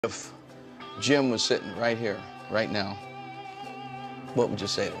If Jim was sitting right here, right now, what would you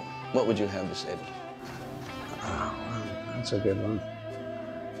say to him? What would you have to say to him? Oh, that's a good one.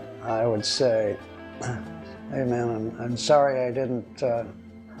 I would say, hey man, I'm sorry I didn't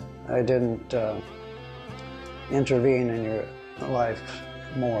intervene in your life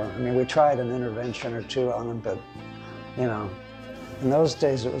more. I mean, we tried an intervention or two on him, but you know, in those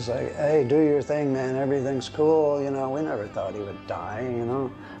days it was like, hey, do your thing, man, everything's cool, you know. We never thought he would die, you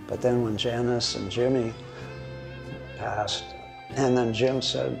know. But then when Janice and Jimmy passed, and then Jim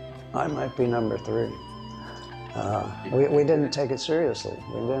said, I might be number 3. We didn't take it seriously,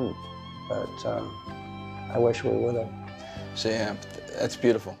 we didn't, but I wish we would have. See, that's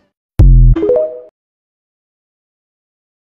beautiful.